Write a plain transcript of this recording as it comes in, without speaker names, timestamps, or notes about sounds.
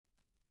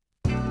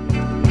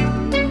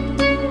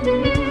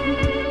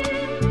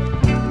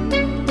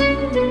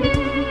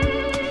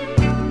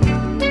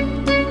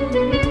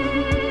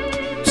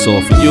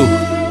You,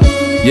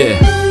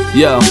 yeah,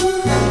 yo.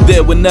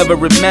 There whenever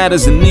it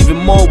matters, and even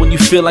more when you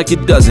feel like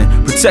it doesn't.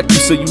 Protect you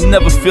so you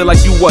never feel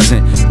like you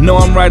wasn't. Know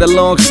I'm right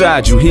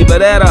alongside you. Either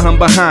that or I'm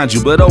behind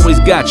you, but always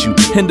got you.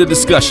 End the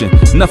discussion,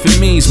 nothing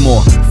means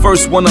more.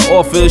 First one to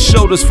offer is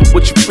shoulders for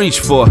what you reach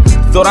for.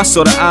 Thought I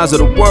saw the eyes of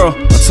the world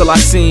until I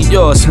seen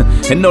yours.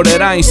 And know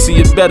that I ain't see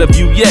a better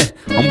view yet.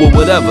 I'm with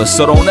whatever,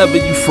 so don't ever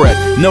you fret.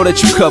 Know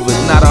that you covered,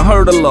 not a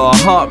hurt, a law, a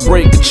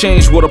heartbreak, a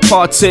change, what a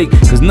partake.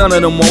 Cause none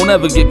of them won't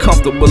ever get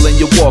comfortable in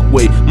your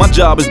walkway. My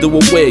job is to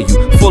aware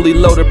you, fully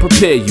loaded,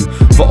 prepare you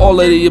for all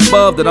of the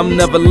above that I'm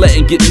never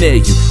letting get near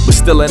you. But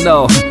still in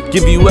all,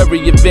 give you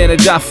every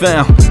advantage I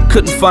found.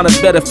 Couldn't find a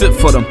better fit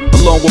for them,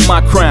 along with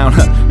my crown.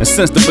 And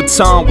since the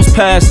baton was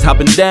passed,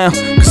 hopping down.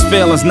 Cause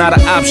failing's not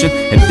an option,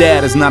 and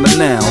dad is not a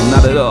noun,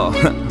 not at all.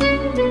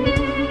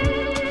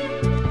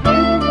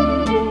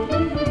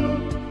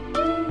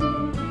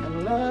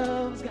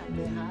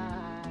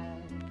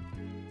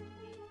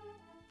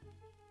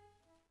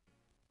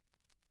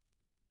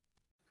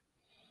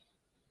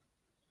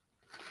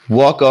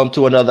 Welcome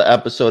to another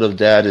episode of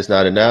Dad is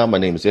Not a Now. My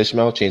name is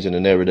Ishmael, changing the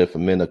narrative for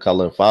men of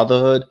color and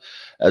fatherhood,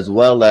 as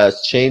well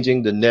as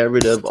changing the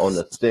narrative on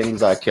the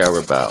things I care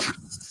about.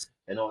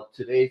 And on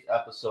today's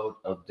episode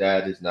of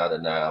Dad is Not a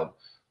Now,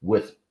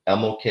 with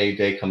MLK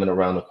Day coming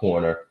around the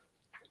corner,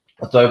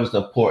 I thought it was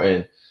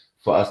important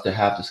for us to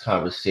have this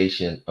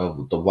conversation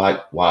of the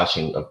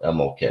whitewashing of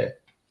MLK.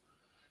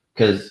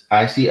 Because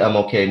I see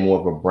MLK more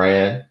of a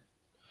brand.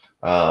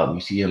 You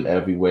see him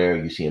everywhere.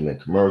 You see him in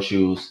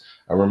commercials.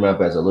 I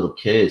remember as a little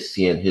kid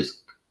seeing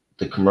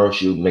the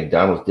commercial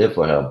McDonald's did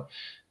for him.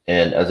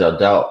 And as an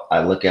adult,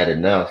 I look at it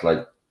now, it's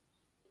like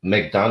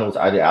McDonald's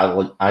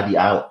ideology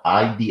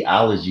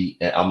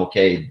and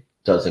MLK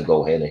doesn't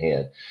go hand in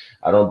hand.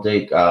 I don't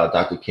think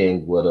Dr.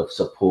 King would have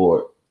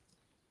support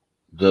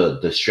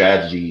the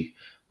strategy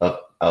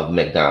of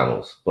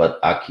McDonald's, but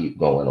I keep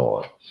going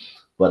on.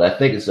 But I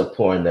think it's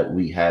important that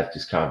we have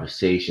this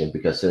conversation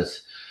because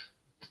since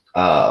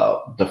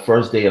the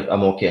first day of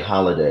MLK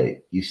holiday,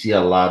 you see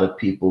a lot of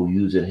people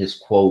using his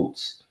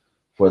quotes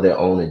for their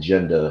own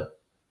agenda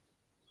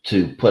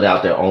to put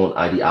out their own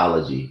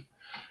ideology.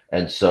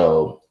 And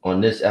so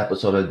on this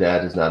episode of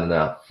Dad is Not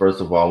Enough,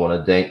 first of all, I want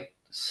to thank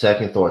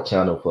Second Thought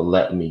Channel for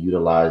letting me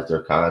utilize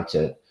their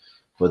content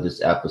for this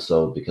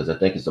episode, because I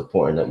think it's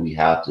important that we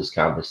have this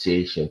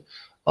conversation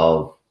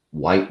of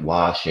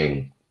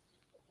whitewashing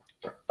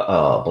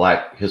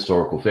Black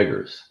historical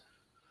figures,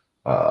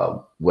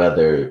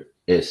 whether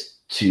it's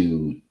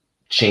to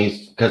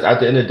change, because at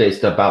the end of the day,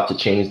 it's about to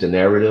change the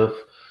narrative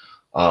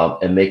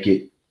and make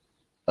it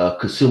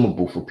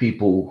consumable for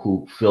people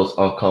who feels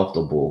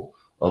uncomfortable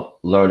of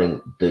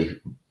learning the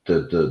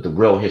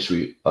real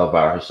history of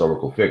our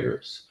historical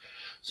figures.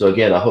 So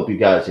again, I hope you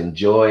guys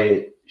enjoy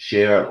it,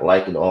 share,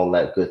 like, and all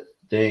that good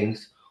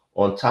things.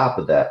 On top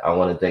of that, I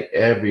want to thank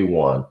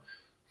everyone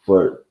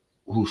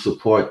who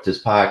support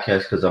this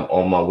podcast, because I'm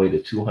on my way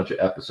to 200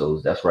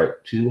 episodes. That's right,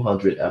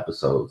 200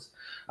 episodes.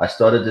 I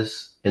started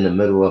this in the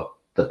middle of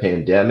the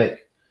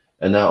pandemic,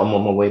 and now I'm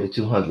on my way to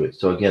 200.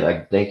 So again,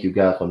 I thank you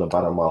guys from the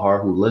bottom of my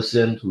heart who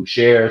listened, who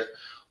shares,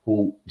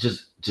 who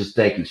just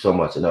thank you so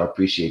much, and I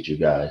appreciate you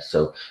guys.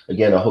 So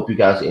again, I hope you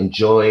guys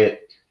enjoy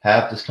it,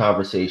 have this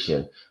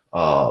conversation,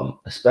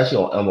 especially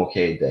on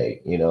MLK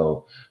Day. You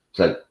know, it's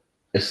like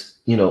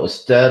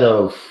instead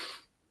of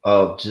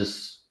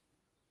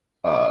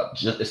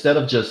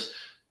just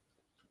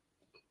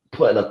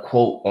putting a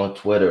quote on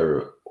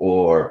Twitter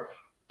or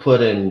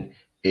putting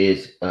a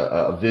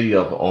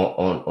video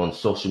on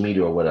social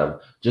media or whatever,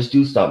 just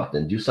do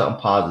something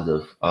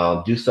positive,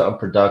 do something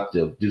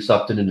productive, do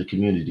something in the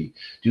community,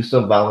 do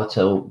some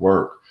volunteer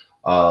work.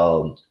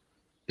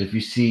 If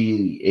you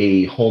see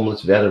a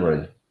homeless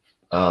veteran,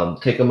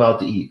 take them out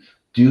to eat,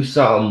 do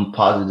something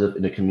positive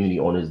in the community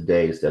on this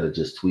day instead of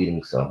just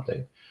tweeting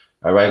something.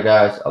 All right,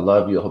 guys, I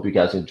love you. I hope you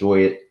guys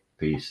enjoy it.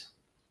 Peace.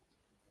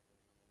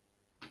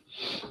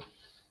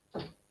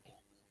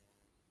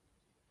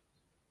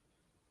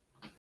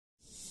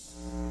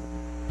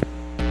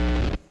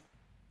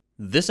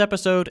 This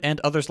episode and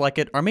others like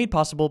it are made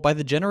possible by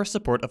the generous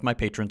support of my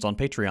patrons on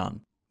Patreon.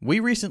 We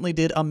recently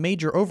did a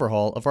major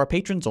overhaul of our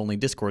patrons-only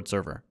Discord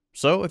server.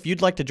 So if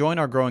you'd like to join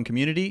our growing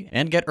community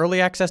and get early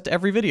access to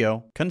every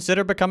video,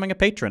 consider becoming a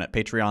patron at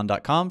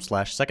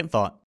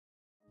patreon.com/secondthought.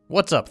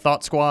 What's up,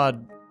 Thought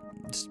Squad?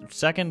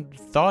 Second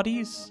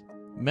Thoughties?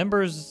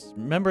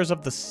 Members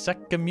of the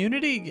Sec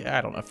community? I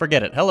don't know,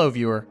 forget it. Hello,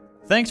 viewer.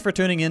 Thanks for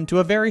tuning in to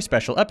a very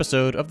special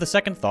episode of the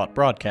Second Thought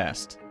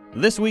broadcast.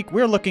 This week,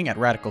 we're looking at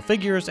radical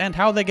figures and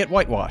how they get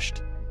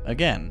whitewashed.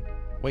 Again.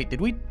 Wait, did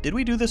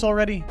we do this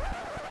already?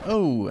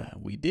 Oh,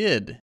 we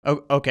did.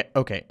 Oh, okay.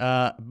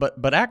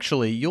 But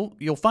actually,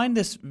 you'll find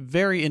this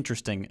very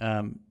interesting.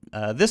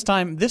 This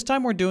time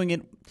we're doing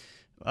it.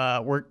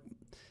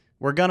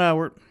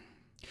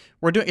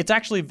 It's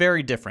actually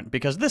very different,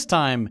 because this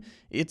time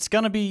it's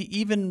gonna be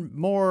even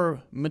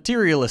more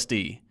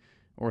materialisty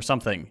or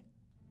something.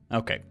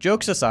 Okay,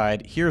 jokes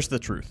aside, here's the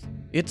truth.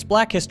 It's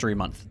Black History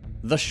Month,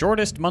 the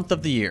shortest month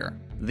of the year.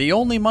 The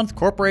only month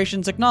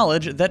corporations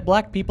acknowledge that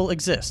black people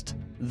exist.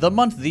 The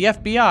month the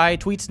FBI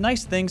tweets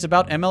nice things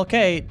about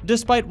MLK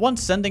despite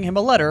once sending him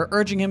a letter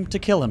urging him to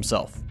kill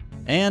himself.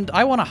 And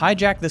I want to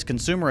hijack this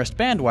consumerist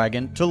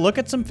bandwagon to look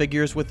at some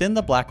figures within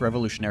the black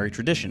revolutionary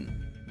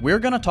tradition. We're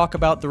going to talk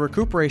about the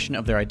recuperation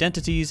of their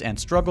identities and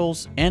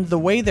struggles, and the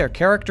way their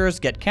characters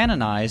get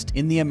canonized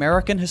in the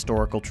American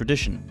historical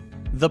tradition.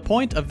 The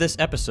point of this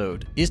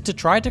episode is to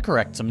try to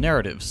correct some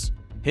narratives.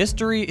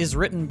 History is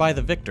written by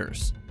the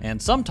victors,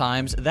 and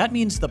sometimes that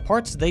means the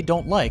parts they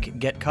don't like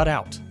get cut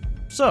out.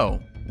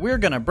 So, we're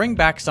going to bring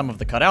back some of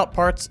the cut out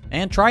parts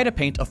and try to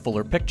paint a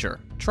fuller picture.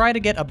 Try to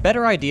get a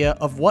better idea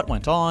of what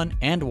went on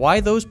and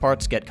why those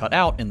parts get cut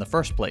out in the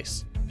first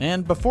place.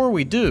 And before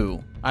we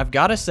do, I've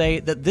gotta say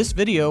that this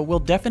video will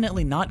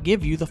definitely not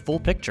give you the full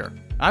picture.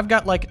 I've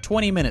got like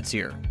 20 minutes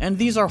here, and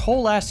these are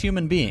whole-ass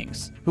human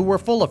beings, who were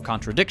full of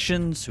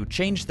contradictions, who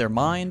changed their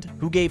mind,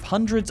 who gave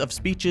hundreds of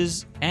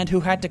speeches, and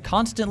who had to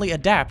constantly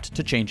adapt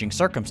to changing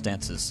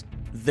circumstances.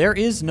 There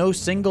is no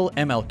single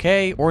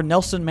MLK or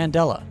Nelson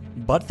Mandela,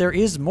 but there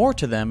is more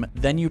to them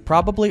than you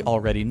probably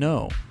already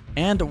know.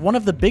 And one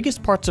of the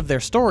biggest parts of their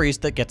stories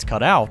that gets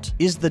cut out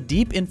is the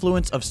deep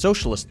influence of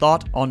socialist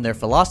thought on their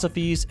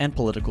philosophies and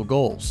political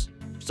goals.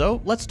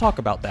 So let's talk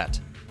about that.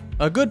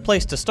 A good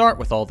place to start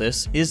with all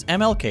this is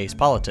MLK's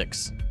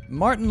politics.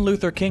 Martin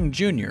Luther King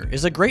Jr.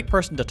 is a great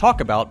person to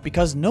talk about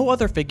because no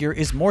other figure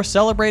is more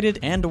celebrated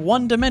and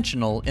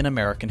one-dimensional in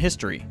American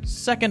history,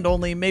 second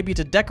only maybe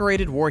to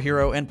decorated war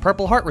hero and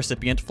Purple Heart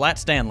recipient Flat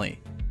Stanley.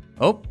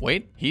 Oh,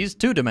 wait, he's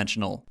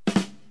two-dimensional.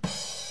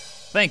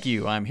 Thank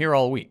you, I'm here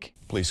all week.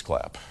 Please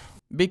clap.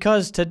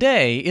 Because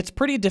today, it's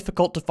pretty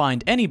difficult to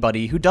find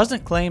anybody who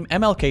doesn't claim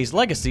MLK's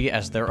legacy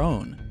as their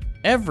own.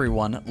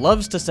 Everyone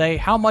loves to say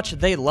how much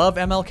they love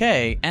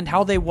MLK and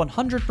how they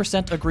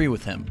 100% agree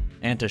with him.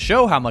 And to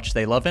show how much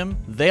they love him,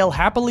 they'll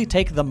happily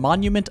take the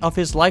monument of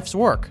his life's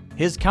work,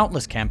 his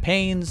countless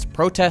campaigns,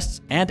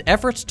 protests, and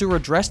efforts to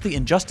redress the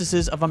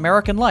injustices of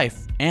American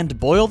life, and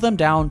boil them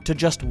down to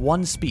just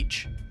one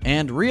speech.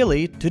 And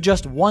really, to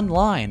just one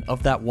line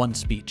of that one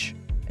speech.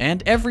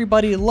 And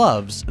everybody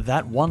loves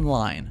that one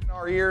line.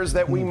 Our ears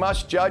that we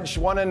must judge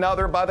one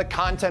another by the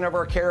content of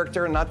our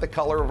character and not the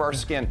color of our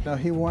skin. Now,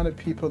 he wanted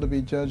people to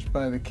be judged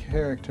by the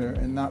character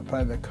and not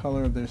by the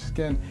color of their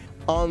skin.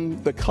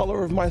 On the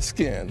color of my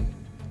skin,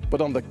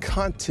 but on the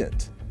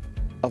content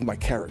of my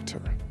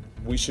character.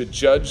 We should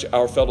judge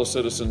our fellow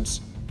citizens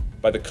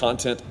by the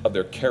content of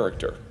their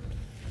character,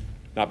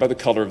 not by the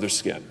color of their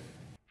skin.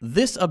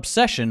 This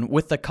obsession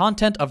with the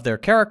content of their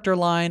character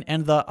line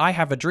and the I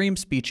have a dream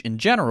speech in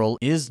general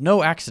is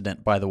no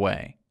accident, by the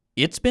way.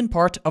 It's been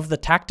part of the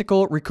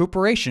tactical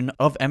recuperation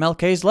of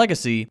MLK's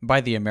legacy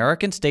by the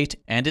American state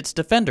and its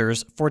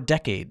defenders for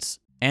decades,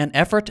 an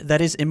effort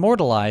that is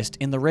immortalized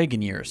in the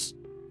Reagan years.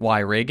 Why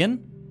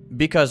Reagan?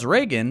 Because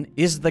Reagan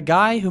is the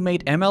guy who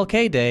made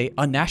MLK Day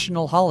a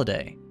national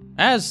holiday.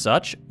 As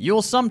such,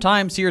 you'll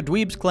sometimes hear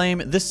dweebs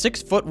claim this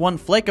 6'1"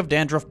 flake of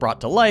dandruff brought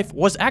to life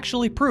was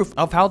actually proof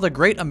of how the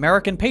great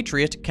American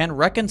patriot can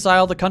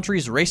reconcile the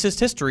country's racist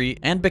history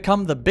and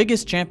become the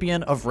biggest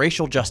champion of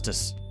racial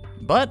justice.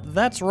 But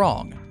that's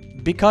wrong.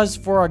 Because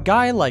for a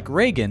guy like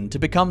Reagan to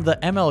become the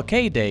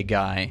MLK Day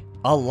guy,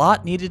 a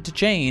lot needed to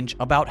change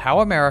about how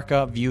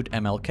America viewed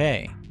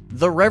MLK.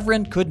 The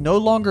Reverend could no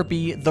longer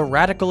be the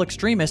radical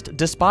extremist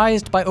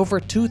despised by over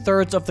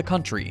 2/3 of the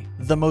country,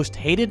 the most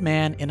hated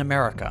man in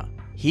America.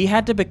 He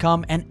had to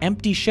become an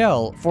empty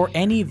shell for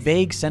any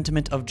vague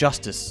sentiment of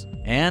justice.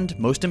 And,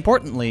 most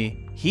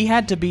importantly, he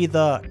had to be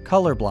the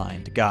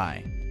colorblind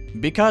guy.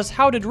 Because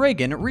how did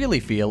Reagan really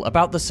feel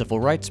about the civil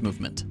rights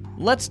movement?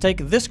 Let's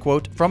take this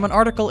quote from an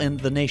article in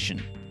The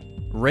Nation.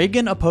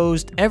 Reagan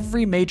opposed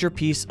every major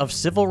piece of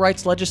civil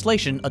rights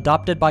legislation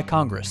adopted by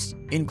Congress,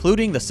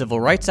 including the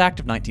Civil Rights Act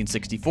of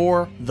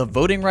 1964, the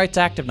Voting Rights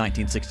Act of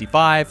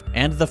 1965,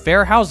 and the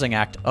Fair Housing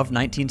Act of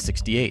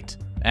 1968.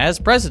 As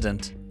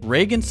president,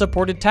 Reagan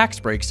supported tax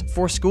breaks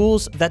for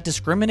schools that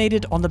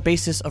discriminated on the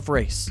basis of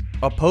race,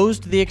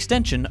 opposed the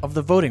extension of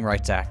the Voting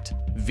Rights Act,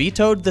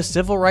 vetoed the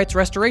Civil Rights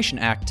Restoration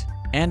Act,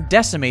 and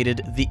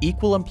decimated the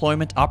Equal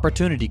Employment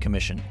Opportunity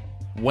Commission.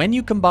 When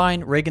you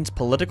combine Reagan's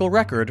political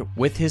record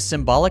with his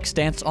symbolic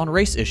stance on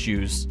race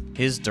issues,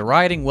 his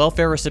deriding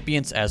welfare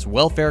recipients as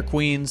welfare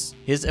queens,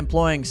 his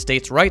employing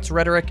states' rights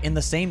rhetoric in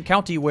the same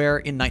county where,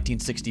 in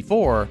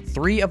 1964,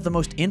 3 of the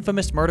most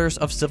infamous murders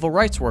of civil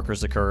rights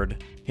workers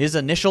occurred, his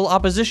initial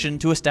opposition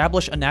to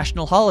establish a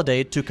national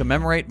holiday to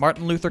commemorate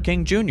Martin Luther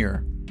King Jr.,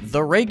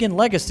 the Reagan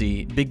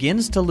legacy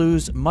begins to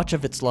lose much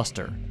of its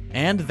luster.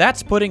 And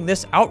that's putting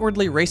this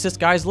outwardly racist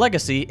guy's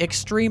legacy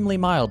extremely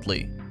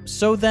mildly.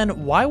 So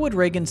then, why would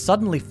Reagan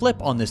suddenly flip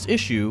on this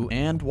issue,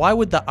 and why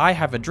would the I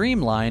have a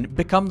dream line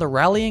become the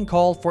rallying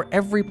call for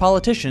every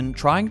politician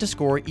trying to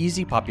score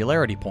easy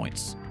popularity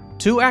points?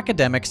 2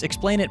 academics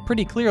explain it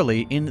pretty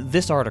clearly in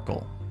this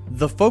article.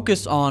 The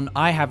focus on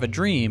 "I have a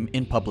dream"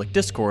 in public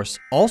discourse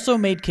also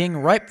made King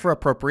ripe for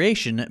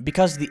appropriation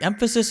because the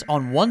emphasis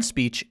on one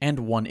speech and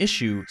one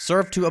issue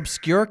served to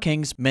obscure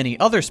King's many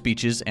other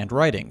speeches and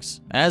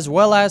writings, as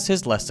well as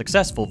his less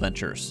successful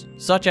ventures,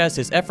 such as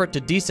his effort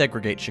to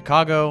desegregate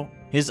Chicago,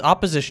 his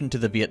opposition to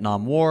the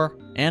Vietnam War,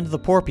 and the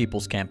Poor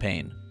People's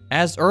Campaign.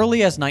 As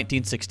early as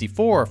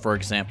 1964, for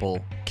example,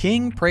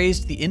 King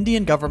praised the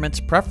Indian government's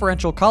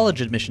preferential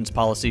college admissions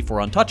policy for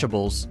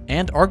untouchables,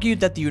 and argued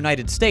that the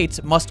United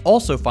States must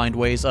also find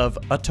ways of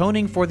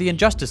atoning for the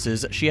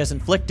injustices she has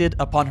inflicted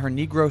upon her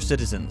Negro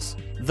citizens.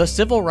 The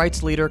civil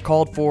rights leader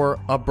called for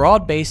a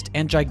broad-based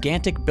and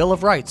gigantic Bill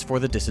of Rights for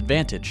the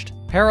disadvantaged,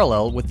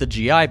 parallel with the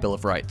GI Bill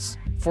of Rights,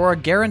 for a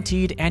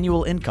guaranteed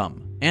annual income,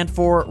 and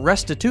for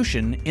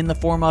restitution in the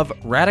form of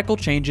radical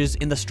changes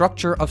in the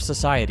structure of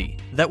society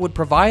that would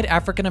provide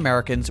African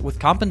Americans with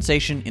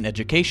compensation in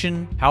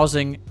education,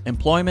 housing,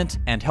 employment,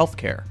 and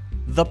healthcare.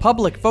 The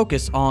public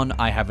focus on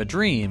 "I Have a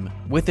Dream,"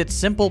 with its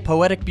simple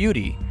poetic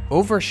beauty,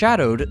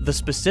 overshadowed the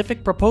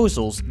specific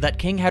proposals that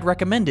King had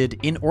recommended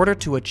in order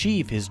to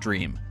achieve his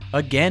dream,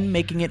 again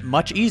making it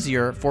much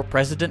easier for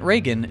President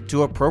Reagan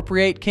to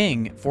appropriate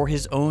King for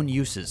his own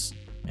uses.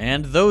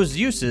 And those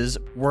uses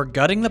were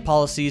gutting the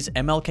policies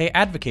MLK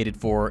advocated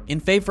for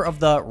in favor of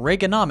the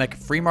Reaganomic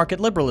free market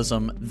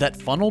liberalism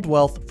that funneled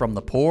wealth from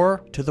the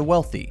poor to the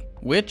wealthy,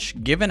 which,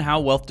 given how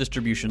wealth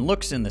distribution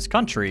looks in this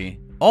country,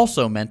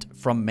 also meant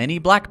from many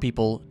black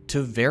people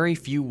to very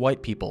few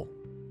white people.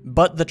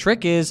 But the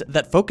trick is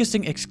that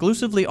focusing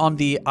exclusively on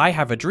the "I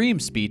have a dream"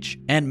 speech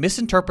and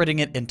misinterpreting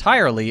it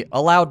entirely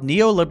allowed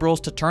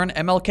neoliberals to turn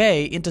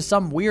MLK into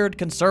some weird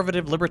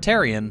conservative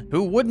libertarian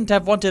who wouldn't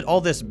have wanted all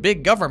this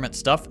big government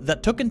stuff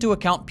that took into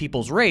account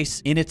people's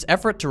race in its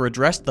effort to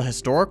redress the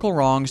historical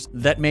wrongs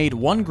that made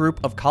one group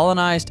of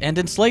colonized and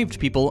enslaved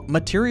people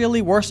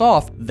materially worse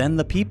off than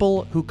the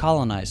people who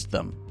colonized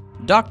them.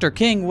 Dr.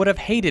 King would have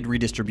hated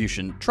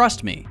redistribution,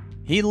 trust me.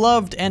 He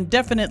loved and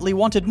definitely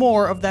wanted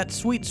more of that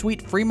sweet,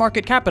 sweet free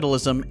market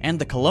capitalism and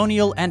the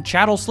colonial and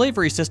chattel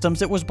slavery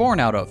systems it was born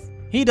out of.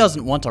 He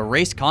doesn't want a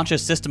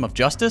race-conscious system of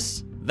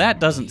justice. That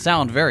doesn't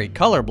sound very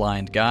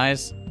colorblind,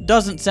 guys.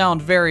 Doesn't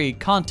sound very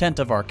content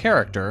of our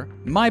character.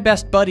 My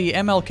best buddy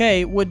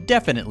MLK would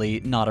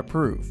definitely not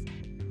approve.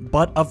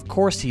 But of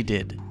course he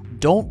did.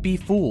 Don't be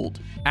fooled.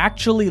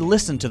 Actually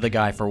listen to the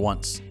guy for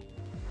once.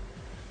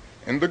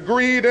 And the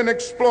greed and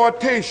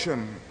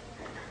exploitation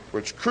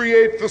which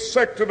create the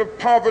sector of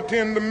poverty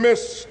in the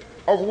midst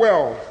of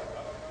wealth.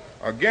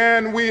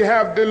 Again, we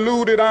have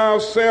deluded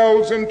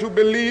ourselves into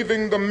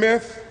believing the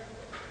myth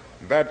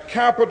that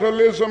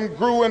capitalism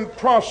grew and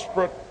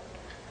prospered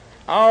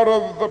out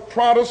of the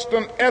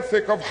Protestant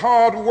ethic of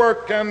hard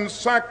work and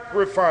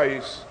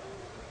sacrifice.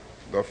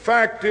 The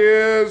fact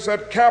is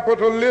that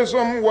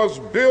capitalism was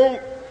built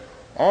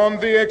on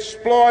the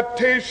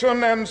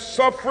exploitation and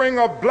suffering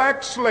of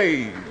black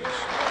slaves.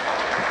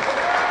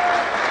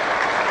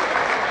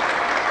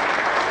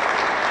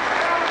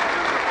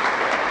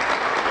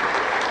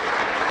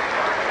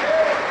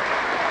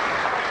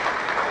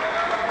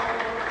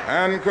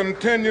 And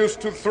continues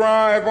to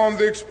thrive on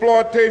the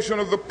exploitation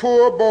of the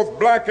poor, both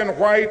black and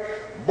white,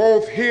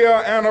 both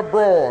here and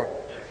abroad.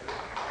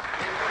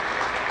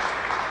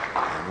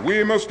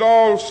 We must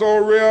also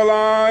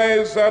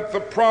realize that the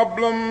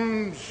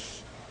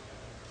problems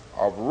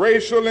of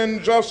racial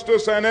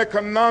injustice and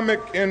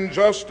economic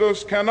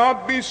injustice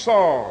cannot be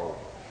solved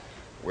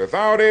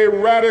without a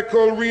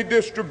radical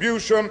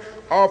redistribution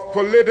of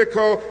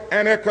political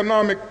and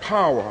economic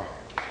power.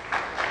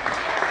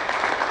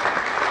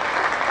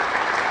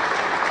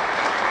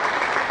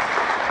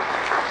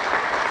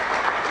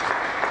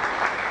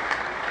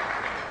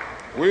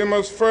 We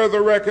must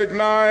further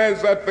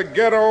recognize that the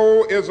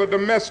ghetto is a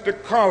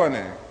domestic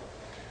colony.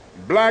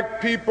 Black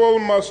people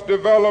must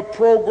develop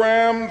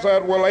programs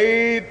that will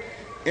aid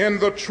in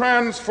the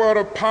transfer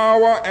of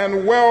power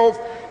and wealth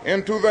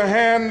into the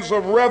hands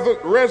of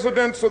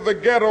residents of the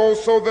ghetto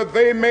so that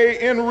they may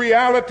in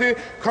reality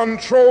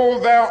control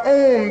their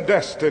own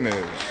destinies.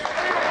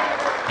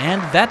 And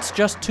that's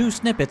just 2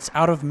 snippets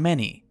out of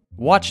many.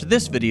 Watch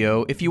this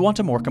video if you want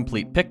a more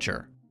complete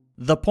picture.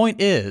 The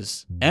point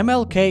is,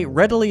 MLK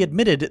readily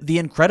admitted the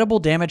incredible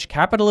damage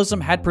capitalism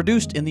had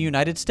produced in the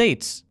United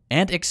States,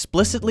 and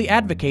explicitly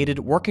advocated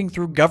working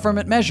through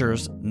government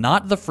measures,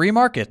 not the free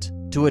market,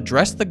 to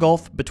address the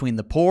gulf between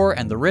the poor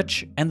and the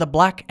rich and the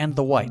black and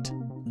the white.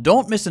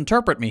 Don't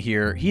misinterpret me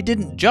here, he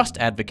didn't just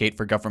advocate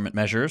for government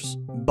measures,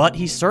 but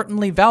he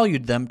certainly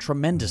valued them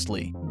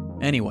tremendously.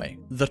 Anyway,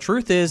 the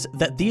truth is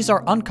that these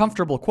are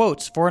uncomfortable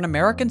quotes for an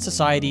American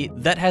society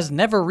that has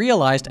never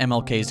realized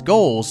MLK's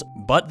goals,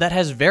 but that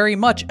has very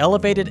much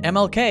elevated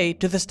MLK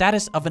to the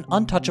status of an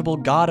untouchable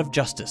god of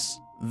justice.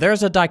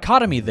 There's a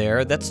dichotomy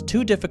there that's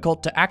too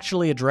difficult to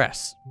actually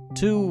address,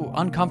 too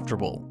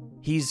uncomfortable.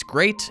 He's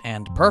great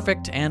and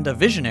perfect and a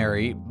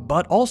visionary,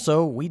 but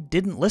also we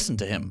didn't listen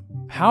to him.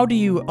 How do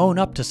you own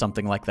up to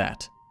something like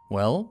that?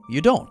 Well,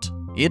 you don't.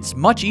 It's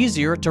much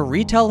easier to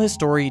retell his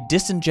story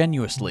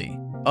disingenuously.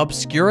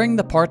 obscuring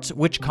the parts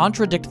which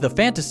contradict the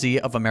fantasy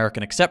of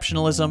American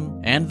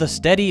exceptionalism and the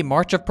steady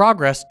march of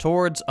progress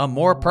towards a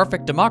more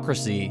perfect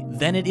democracy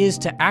than it is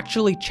to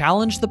actually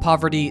challenge the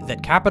poverty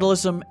that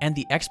capitalism and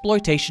the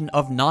exploitation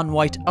of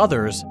non-white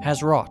others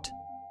has wrought.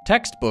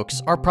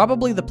 Textbooks are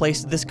probably the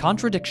place this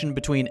contradiction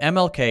between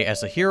MLK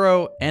as a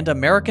hero and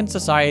American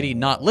society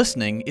not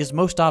listening is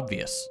most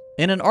obvious.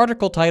 In an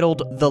article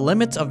titled "The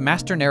Limits of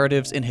Master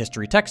Narratives in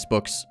History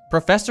Textbooks,"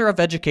 Professor of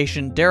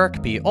Education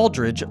Derek P.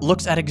 Aldridge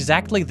looks at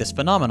exactly this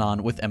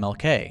phenomenon with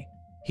MLK.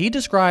 He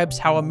describes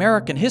how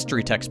American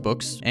history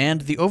textbooks, and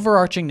the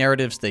overarching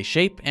narratives they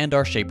shape and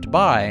are shaped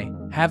by,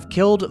 have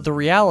killed the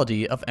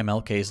reality of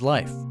MLK's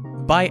life.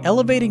 By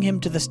elevating him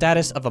to the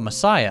status of a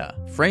messiah,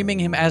 framing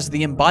him as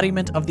the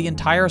embodiment of the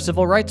entire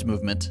civil rights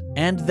movement,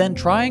 and then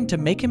trying to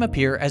make him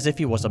appear as if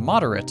he was a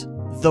moderate,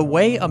 the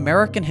way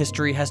American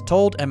history has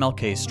told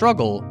MLK's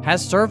struggle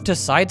has served to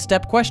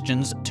sidestep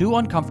questions too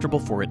uncomfortable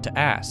for it to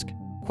ask.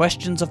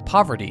 Questions of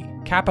poverty,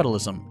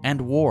 capitalism, and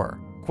war.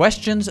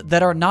 Questions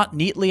that are not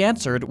neatly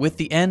answered with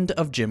the end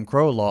of Jim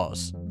Crow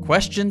laws.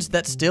 Questions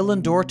that still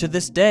endure to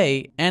this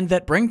day and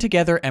that bring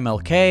together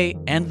MLK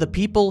and the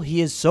people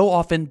he is so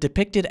often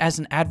depicted as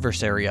an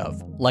adversary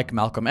of, like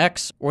Malcolm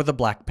X or the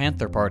Black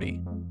Panther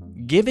Party.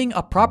 Giving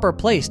a proper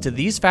place to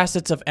these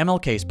facets of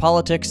MLK's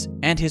politics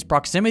and his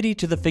proximity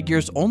to the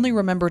figures only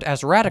remembered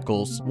as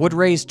radicals would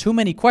raise too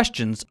many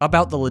questions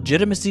about the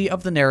legitimacy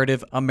of the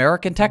narrative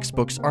American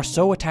textbooks are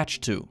so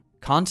attached to: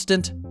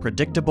 constant,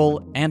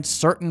 predictable, and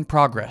certain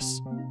progress.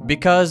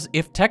 Because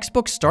if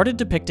textbooks started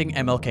depicting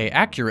MLK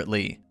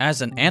accurately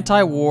as an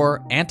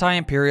anti-war,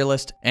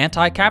 anti-imperialist,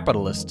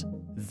 anti-capitalist,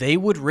 they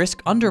would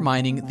risk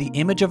undermining the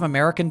image of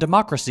American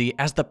democracy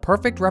as the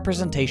perfect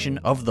representation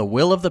of the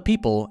will of the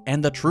people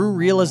and the true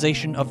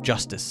realization of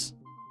justice.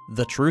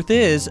 The truth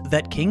is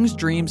that King's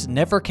dreams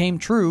never came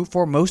true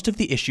for most of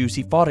the issues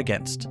he fought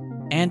against.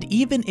 And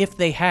even if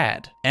they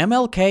had,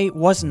 MLK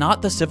was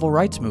not the civil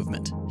rights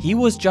movement. He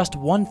was just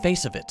one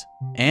face of it.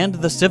 And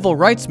the civil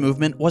rights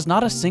movement was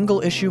not a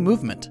single issue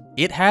movement.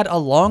 It had a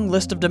long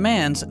list of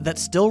demands that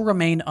still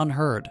remain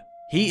unheard.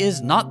 He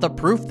is not the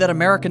proof that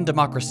American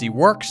democracy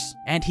works,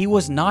 and he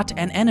was not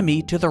an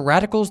enemy to the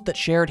radicals that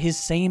shared his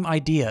same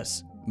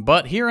ideas.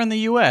 But here in the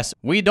US,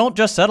 we don't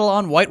just settle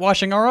on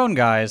whitewashing our own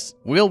guys.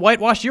 We'll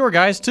whitewash your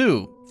guys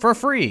too, for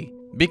free,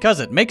 because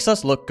it makes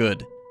us look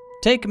good.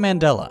 Take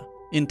Mandela.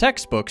 In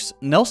textbooks,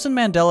 Nelson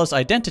Mandela's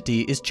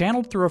identity is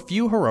channeled through a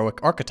few heroic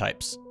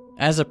archetypes.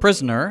 As a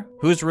prisoner,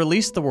 whose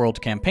release the world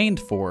campaigned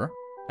for,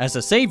 as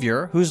a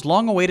savior, whose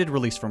long-awaited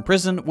release from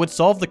prison would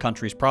solve the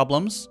country's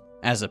problems,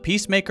 as a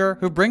peacemaker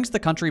who brings the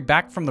country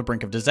back from the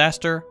brink of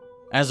disaster,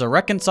 as a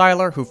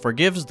reconciler who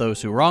forgives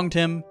those who wronged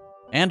him,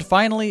 and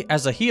finally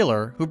as a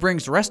healer who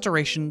brings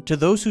restoration to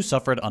those who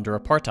suffered under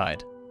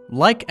apartheid.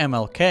 Like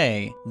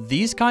MLK,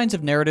 these kinds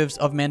of narratives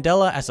of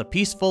Mandela as a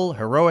peaceful,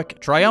 heroic,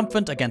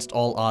 triumphant against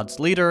all odds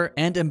leader,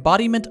 and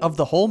embodiment of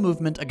the whole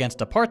movement against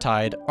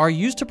apartheid are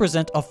used to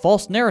present a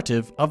false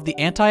narrative of the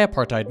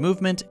anti-apartheid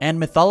movement and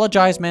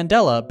mythologize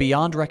Mandela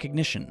beyond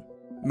recognition.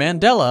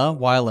 Mandela,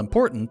 while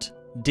important,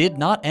 did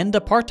not end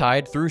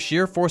apartheid through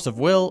sheer force of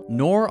will,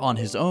 nor on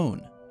his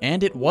own.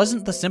 And it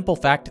wasn't the simple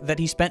fact that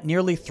he spent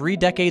nearly 3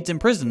 decades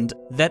imprisoned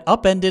that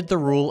upended the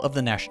rule of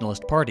the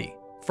Nationalist Party.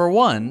 For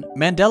one,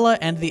 Mandela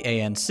and the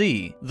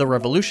ANC, the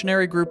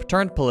revolutionary group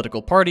turned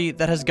political party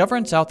that has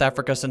governed South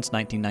Africa since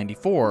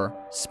 1994,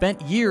 spent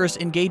years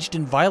engaged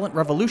in violent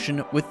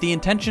revolution with the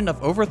intention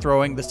of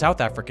overthrowing the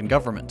South African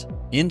government.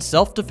 In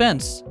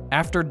self-defense,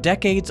 after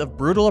decades of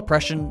brutal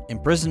oppression,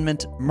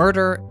 imprisonment,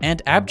 murder,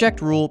 and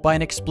abject rule by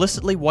an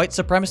explicitly white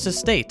supremacist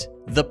state,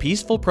 the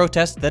peaceful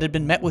protests that had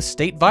been met with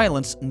state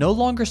violence no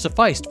longer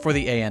sufficed for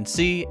the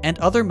ANC and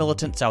other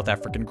militant South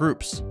African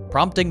groups,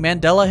 prompting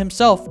Mandela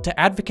himself to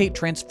advocate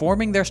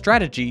transforming their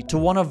strategy to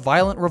one of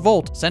violent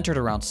revolt centered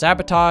around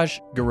sabotage,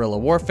 guerrilla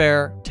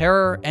warfare,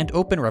 terror, and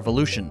open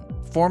revolution,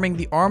 forming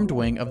the armed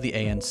wing of the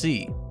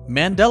ANC.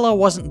 Mandela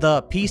wasn't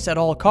the peace at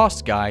all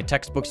costs guy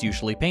textbooks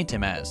usually paint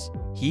him as.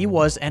 He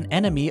was an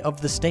enemy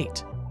of the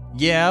state.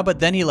 Yeah, but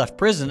then he left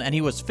prison and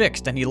he was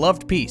fixed and he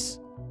loved peace.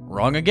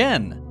 Wrong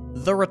again.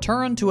 The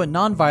return to a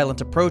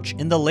nonviolent approach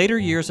in the later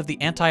years of the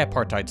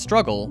anti-apartheid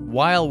struggle,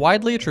 while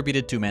widely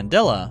attributed to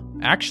Mandela,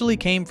 actually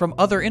came from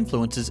other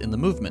influences in the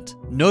movement,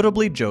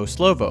 notably Joe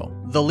Slovo,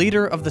 the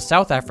leader of the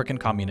South African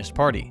Communist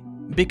Party.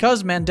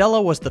 Because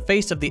Mandela was the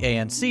face of the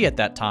ANC at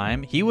that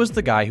time, he was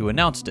the guy who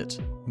announced it.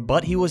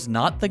 But he was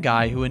not the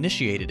guy who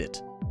initiated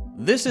it.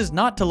 This is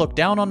not to look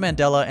down on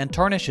Mandela and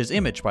tarnish his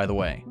image, by the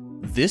way.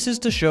 This is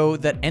to show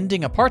that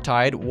ending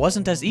apartheid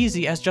wasn't as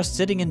easy as just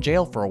sitting in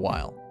jail for a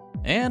while.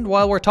 And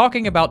while we're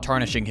talking about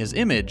tarnishing his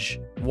image,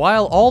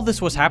 while all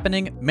this was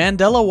happening,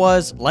 Mandela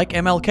was, like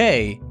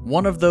MLK,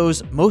 one of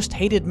those most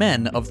hated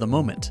men of the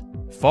moment.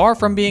 Far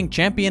from being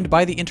championed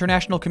by the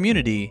international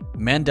community,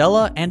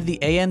 Mandela and the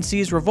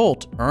ANC's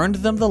revolt earned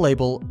them the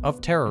label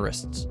of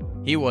terrorists.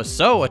 He was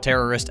so a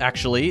terrorist,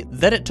 actually,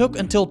 that it took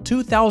until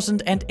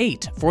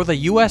 2008 for the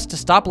US to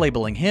stop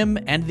labeling him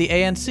and the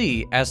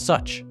ANC as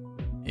such.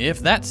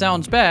 If that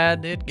sounds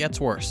bad, it gets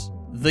worse.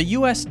 The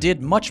US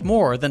did much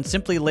more than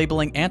simply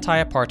labeling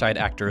anti-apartheid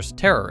actors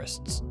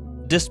terrorists.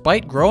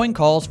 Despite growing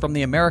calls from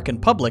the American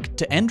public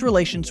to end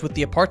relations with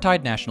the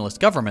apartheid nationalist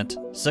government,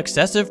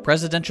 successive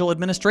presidential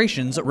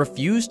administrations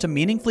refused to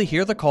meaningfully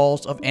hear the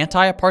calls of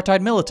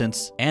anti-apartheid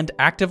militants and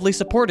actively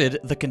supported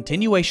the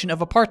continuation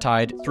of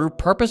apartheid through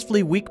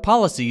purposefully weak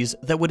policies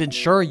that would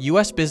ensure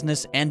US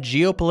business and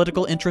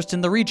geopolitical interests in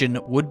the region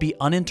would be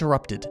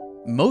uninterrupted.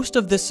 Most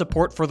of this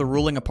support for the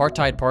ruling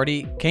apartheid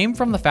party came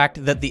from the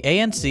fact that the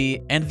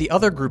ANC and the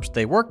other groups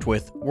they worked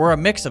with were a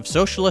mix of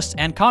socialists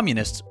and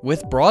communists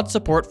with broad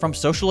support from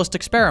socialist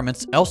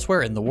experiments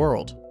elsewhere in the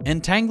world,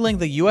 entangling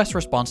the US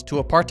response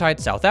to apartheid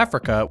South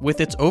Africa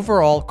with its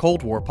overall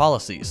Cold War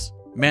policies.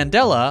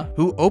 Mandela,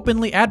 who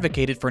openly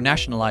advocated for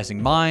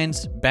nationalizing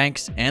mines,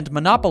 banks, and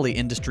monopoly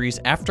industries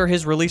after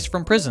his release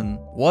from prison,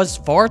 was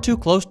far too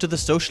close to the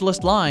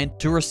socialist line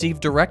to receive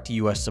direct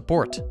US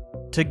support.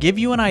 To give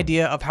you an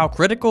idea of how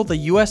critical the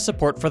US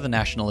support for the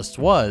nationalists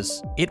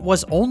was, it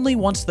was only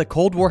once the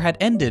Cold War had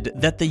ended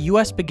that the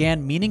US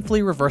began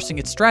meaningfully reversing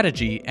its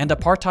strategy and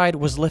apartheid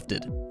was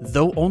lifted,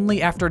 though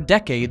only after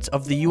decades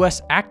of the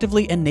US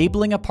actively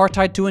enabling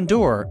apartheid to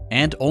endure,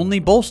 and only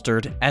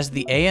bolstered as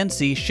the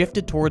ANC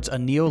shifted towards a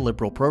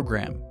neoliberal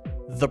program.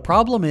 The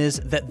problem is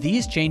that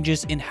these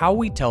changes in how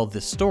we tell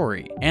this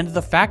story, and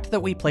the fact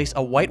that we place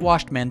a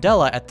whitewashed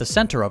Mandela at the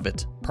center of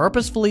it,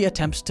 purposefully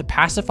attempts to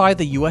pacify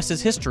the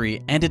US's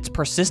history and its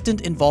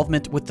persistent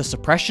involvement with the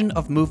suppression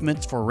of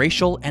movements for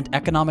racial and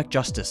economic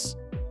justice.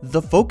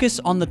 The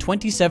focus on the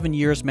 27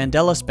 years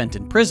Mandela spent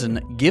in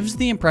prison gives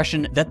the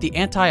impression that the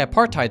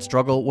anti-apartheid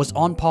struggle was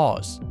on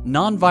pause,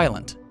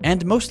 non-violent,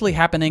 and mostly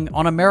happening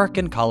on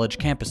American college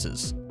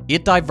campuses.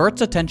 It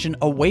diverts attention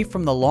away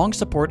from the long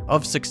support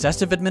of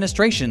successive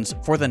administrations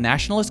for the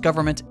nationalist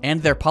government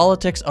and their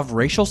politics of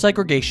racial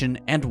segregation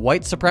and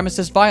white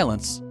supremacist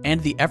violence,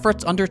 and the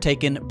efforts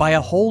undertaken by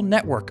a whole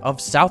network of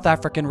South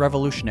African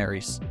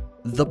revolutionaries.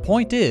 The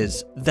point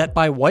is that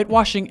by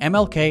whitewashing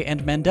MLK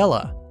and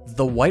Mandela,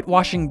 the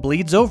whitewashing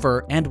bleeds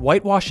over and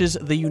whitewashes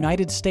the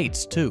United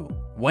States too,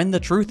 when the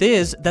truth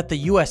is that the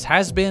US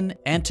has been,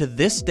 and to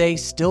this day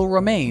still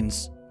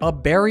remains, a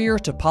barrier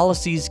to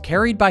policies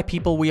carried by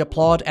people we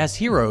applaud as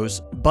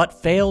heroes, but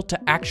fail to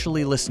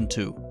actually listen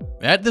to.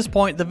 At this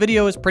point, the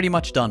video is pretty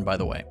much done, by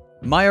the way.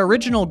 My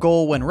original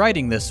goal when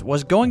writing this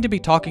was going to be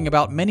talking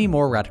about many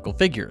more radical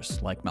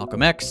figures, like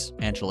Malcolm X,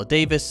 Angela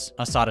Davis,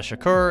 Assata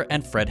Shakur,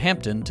 and Fred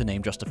Hampton, to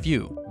name just a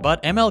few.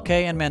 But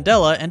MLK and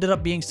Mandela ended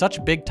up being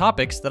such big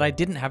topics that I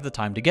didn't have the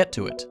time to get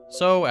to it.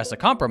 So, as a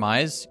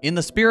compromise, in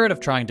the spirit of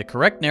trying to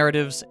correct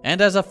narratives,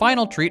 and as a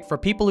final treat for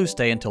people who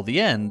stay until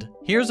the end,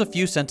 here's a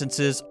few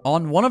sentences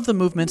on one of the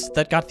movements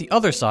that got the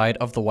other side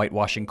of the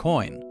whitewashing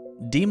coin: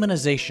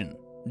 demonization.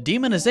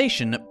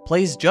 Demonization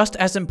plays just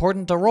as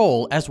important a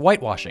role as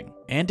whitewashing,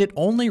 and it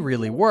only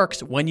really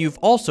works when you've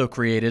also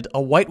created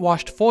a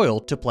whitewashed foil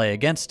to play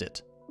against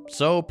it.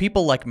 So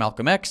people like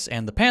Malcolm X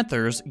and the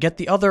Panthers get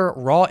the other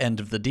raw end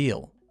of the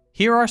deal.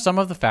 Here are some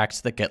of the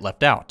facts that get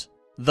left out.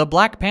 The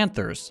Black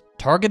Panthers,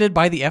 targeted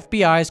by the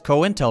FBI's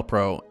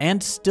COINTELPRO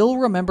and still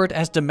remembered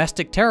as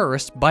domestic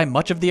terrorists by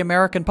much of the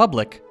American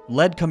public,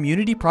 led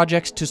community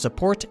projects to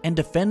support and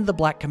defend the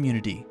black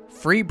community.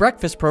 Free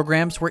breakfast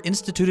programs were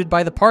instituted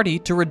by the party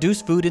to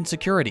reduce food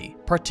insecurity,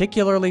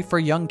 particularly for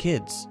young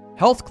kids.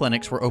 Health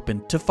clinics were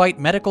opened to fight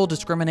medical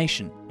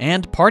discrimination,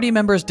 and party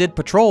members did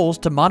patrols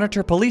to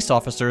monitor police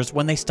officers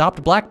when they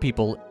stopped black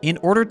people in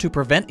order to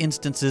prevent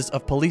instances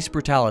of police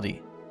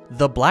brutality.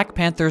 The Black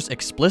Panthers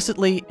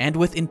explicitly and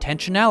with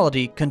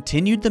intentionality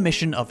continued the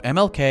mission of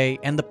MLK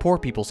and the Poor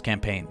People's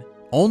Campaign,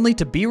 only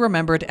to be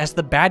remembered as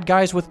the bad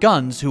guys with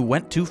guns who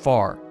went too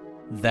far.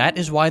 That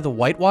is why the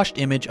whitewashed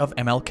image of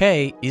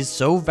MLK is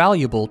so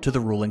valuable to the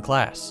ruling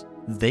class.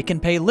 They can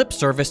pay lip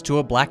service to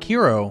a black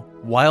hero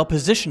while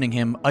positioning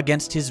him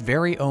against his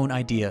very own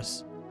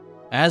ideas.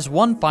 As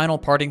one final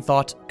parting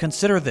thought,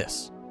 consider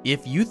this.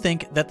 If you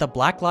think that the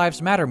Black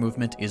Lives Matter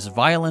movement is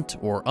violent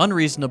or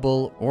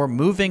unreasonable or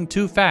moving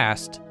too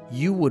fast,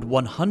 you would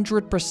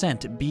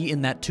 100% be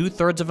in that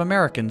 2/3 of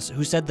Americans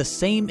who said the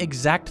same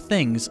exact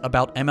things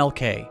about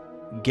MLK.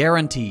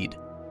 Guaranteed.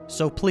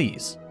 So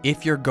please,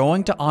 if you're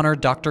going to honor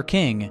Dr.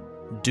 King,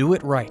 do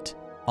it right.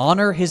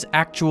 Honor his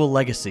actual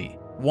legacy,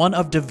 one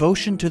of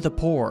devotion to the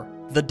poor,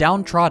 the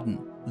downtrodden,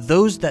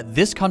 those that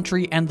this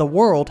country and the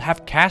world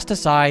have cast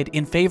aside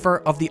in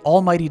favor of the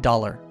almighty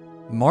dollar.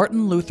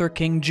 Martin Luther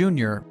King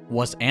Jr.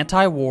 was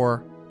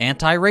anti-war,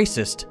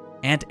 anti-racist,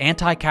 and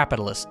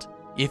anti-capitalist.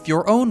 If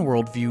your own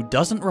worldview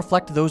doesn't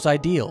reflect those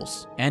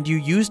ideals, and you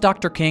use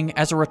Dr. King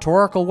as a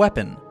rhetorical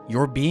weapon,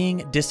 you're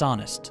being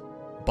dishonest.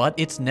 But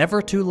it's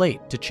never too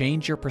late to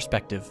change your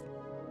perspective.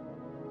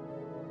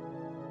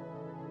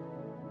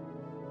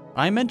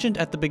 I mentioned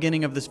at the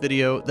beginning of this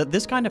video that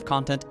this kind of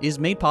content is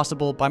made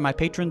possible by my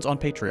patrons on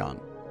Patreon.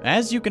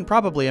 As you can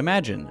probably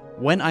imagine,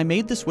 when I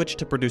made the switch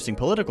to producing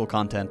political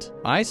content,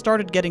 I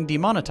started getting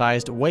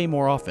demonetized way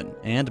more often,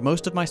 and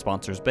most of my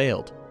sponsors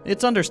bailed.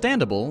 It's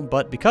understandable,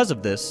 but because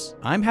of this,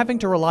 I'm having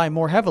to rely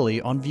more heavily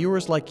on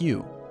viewers like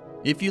you.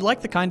 If you like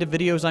the kind of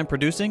videos I'm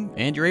producing,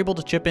 and you're able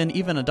to chip in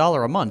even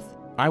 $1 a month,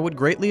 I would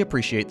greatly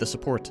appreciate the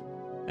support.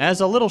 As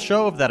a little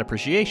show of that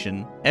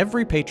appreciation,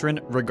 every patron,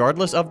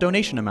 regardless of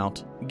donation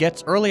amount,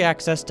 gets early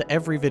access to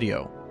every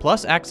video,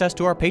 plus access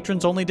to our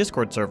patrons-only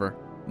Discord server.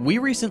 We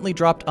recently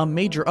dropped a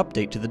major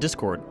update to the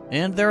Discord,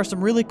 and there are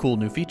some really cool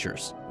new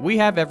features. We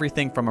have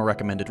everything from a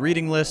recommended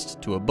reading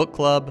list, to a book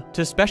club,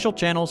 to special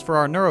channels for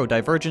our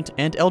neurodivergent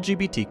and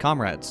LGBT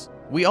comrades.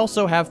 We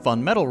also have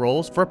fun medal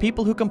rolls for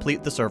people who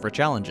complete the server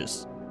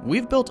challenges.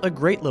 We've built a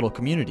great little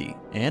community,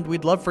 and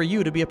we'd love for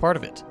you to be a part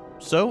of it.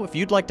 So if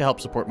you'd like to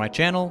help support my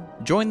channel,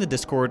 join the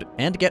Discord,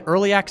 and get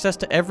early access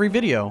to every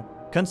video,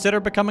 consider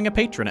becoming a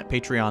patron at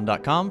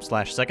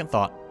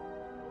patreon.com/secondthought.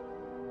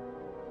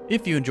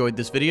 If you enjoyed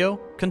this video,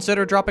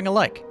 consider dropping a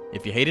like.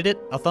 If you hated it,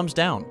 a thumbs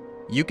down.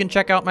 You can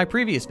check out my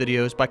previous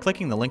videos by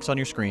clicking the links on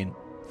your screen.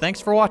 Thanks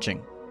for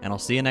watching, and I'll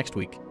see you next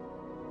week.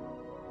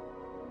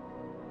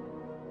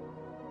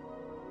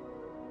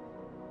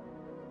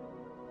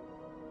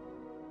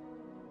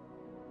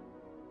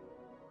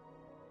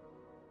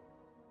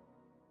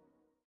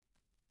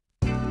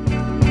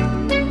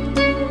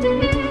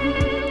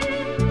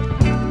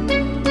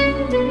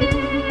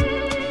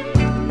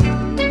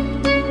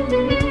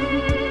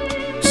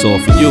 It's all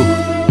for you.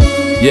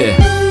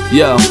 Yeah,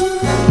 yo.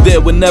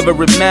 There whenever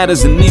it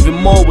matters, and even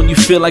more when you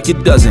feel like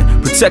it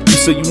doesn't. Protect you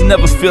so you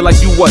never feel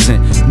like you wasn't.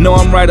 Know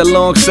I'm right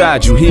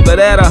alongside you, either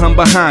that or I'm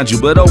behind you,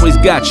 but always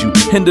got you.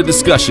 End of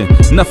discussion,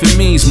 nothing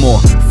means more.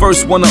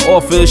 First one to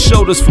offer is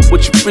shoulders for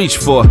what you reach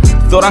for.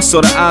 Thought I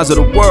saw the eyes of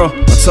the world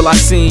until I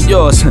seen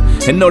yours.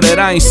 And know that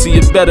I ain't see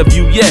a better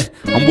view yet.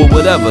 I'm with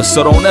whatever,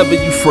 so don't ever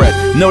you fret.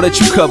 Know that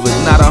you covered,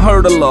 not a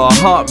hurdle or a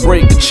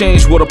heartbreak to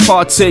change what a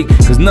partake.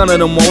 Cause none of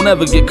them won't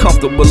ever get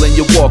comfortable in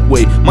your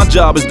walkway. My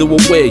job is to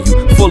aware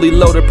you, fully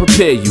loaded,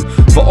 prepare you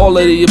for all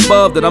of the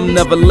above that I'm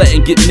never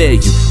letting get near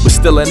you. But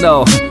still in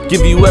all,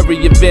 give you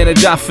every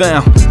advantage I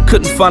found.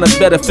 Couldn't find a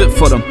better fit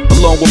for them,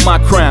 along with my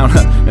crown.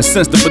 And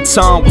since the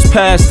baton was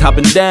passed, I've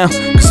been down.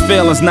 Cause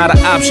failing's not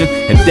an option,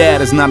 and dad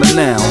is not a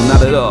noun,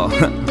 not at all.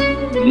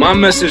 My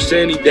message to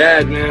any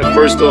dad, man,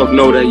 first off,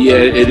 know that, yeah,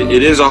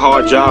 it is a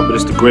hard job, but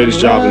it's the greatest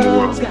job in the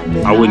world.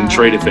 I wouldn't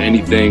trade it for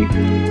anything.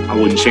 I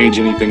wouldn't change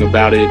anything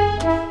about it.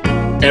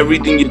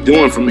 Everything you're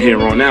doing from here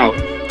on out,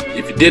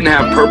 if it didn't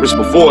have purpose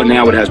before,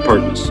 now it has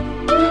purpose.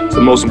 It's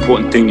the most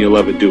important thing you'll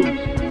ever do.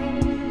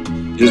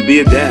 Just be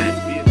a dad.